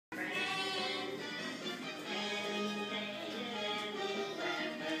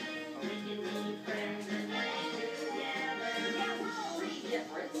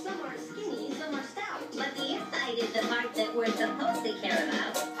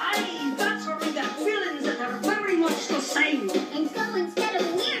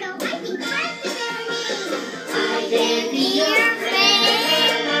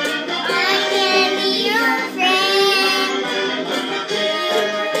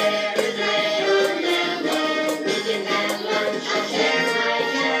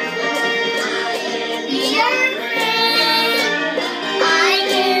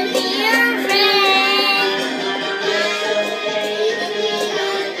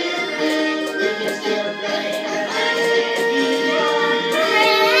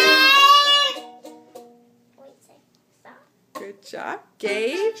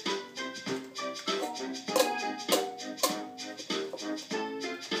Gabe?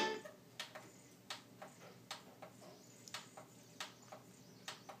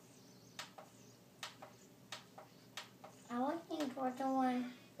 I'm looking for the one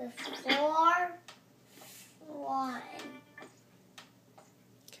before 1.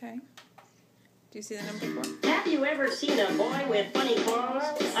 Okay. Do you see the number 4? Have you ever seen a boy with funny clothes?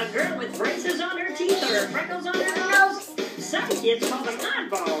 A girl with braces on her teeth or freckles on her nose? Some kids call them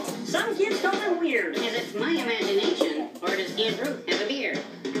oddballs. Some kids call them weird. Is it my imagination, or does Andrew have a beard?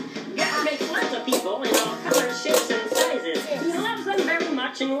 God makes lots of people in all colors, shapes, and sizes. He loves them very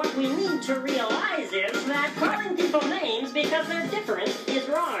much, and what we need to realize is that calling people names because they're different is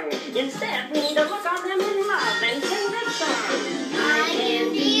wrong. Instead, we need to look on them in love and sing this song. I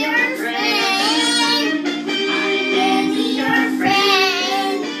can be your friend.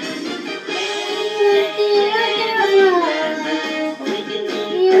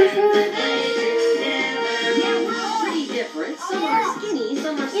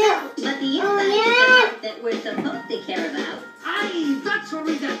 That we're supposed to care about. Aye, that's where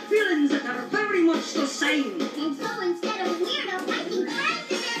we get feelings that are very much the same. And so instead of weirdo, I can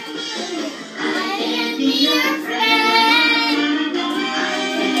I can be your friend. I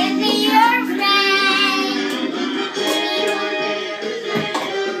can be your friend.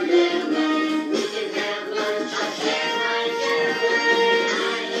 We can have lunch, I'll share my dinner. I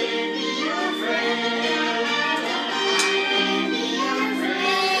can be your friend.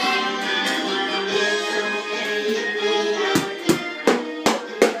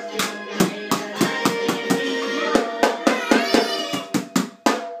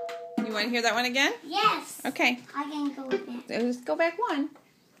 You want to hear that one again? Yes. Okay. I can go with that. Just go back 1.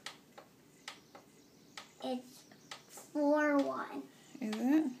 It's 4-1. Is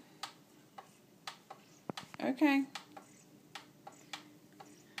it? Okay.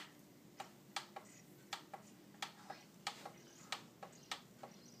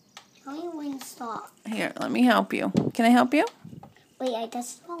 Tell me when to stop. Here, let me help you. Can I help you? Wait, I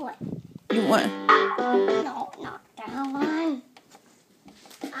just saw it. You want? No, not that one.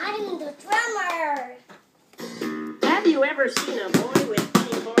 I'm the drummer. Have you ever seen a boy with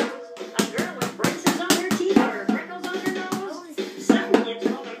funny clothes? A girl with braces on her teeth or freckles on her nose? Some kids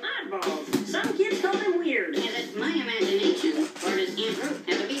call them oddballs. Some kids call them weird. Is it my imagination, or does Andrew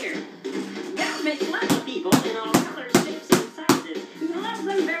have a beard? God makes lots of people in all colors, shapes, and sizes. He loves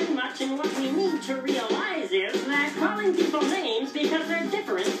them very much, and what we need to realize is that calling people names because they're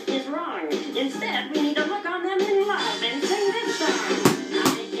different is wrong. Instead, we need to look on them in love and sing this song. I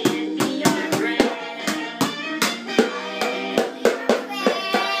can be your friend.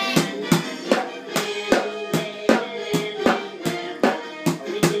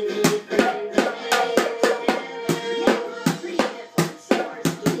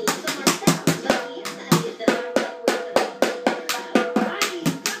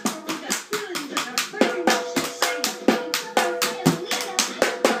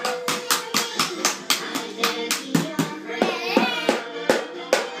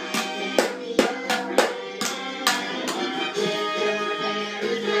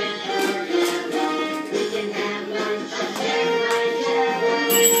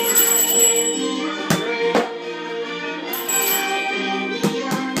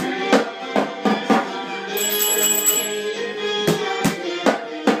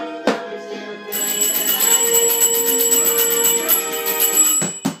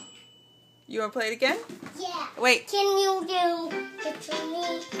 You want to play it again? Yeah. Wait. Can you do it for me?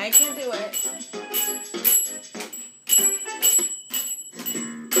 I can do it.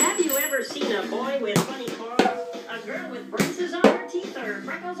 Have you ever seen a boy with funny clothes? A girl with braces on her teeth or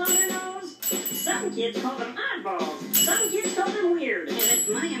freckles on her nose? Some kids call them oddballs. Some kids call them weird. Is it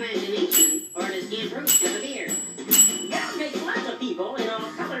my imagination, or does Andrew have a beard? God makes lots of people in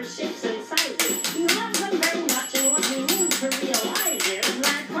all colors, shapes, and sizes. He loves them very much, and what we need to realize is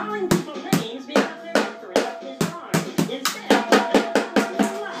that calling people names because they're different is wrong. Instead, we need to look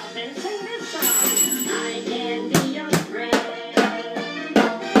in love and sing this song. I can be your friend.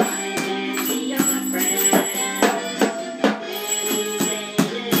 I can be your friend. Any day,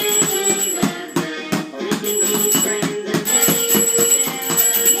 any weather. We can be friends and play together.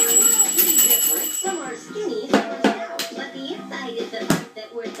 Yeah, we're all pretty different. Some are skinny, some are stout. But the inside is the part that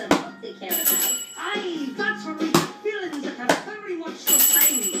we're supposed to care about. Aye, that's where we get feelings that are very much the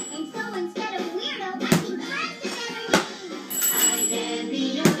same. And so instead of weirdo, I can I can be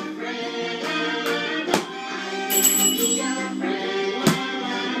your friend. I can be your friend.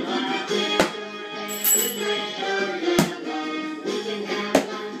 We can have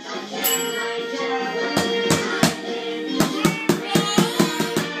lunch, I'll share my jello. I can be your friend.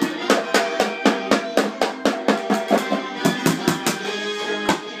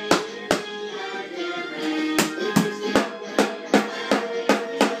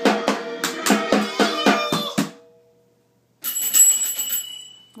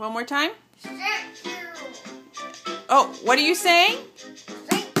 more time. Thank you. Oh, what are you saying?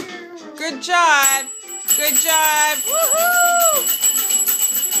 Thank you. Good job. Good job. Woohoo!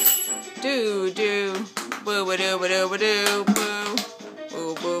 Do. Boo, ba, do, ba, do, ba, do. Boo.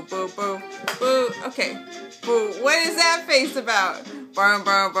 Boo, boo, boo, boo. Boo. Okay. Boo. What is that face about? Boom,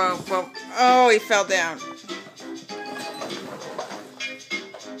 boom, boom, boom. Oh, he fell down.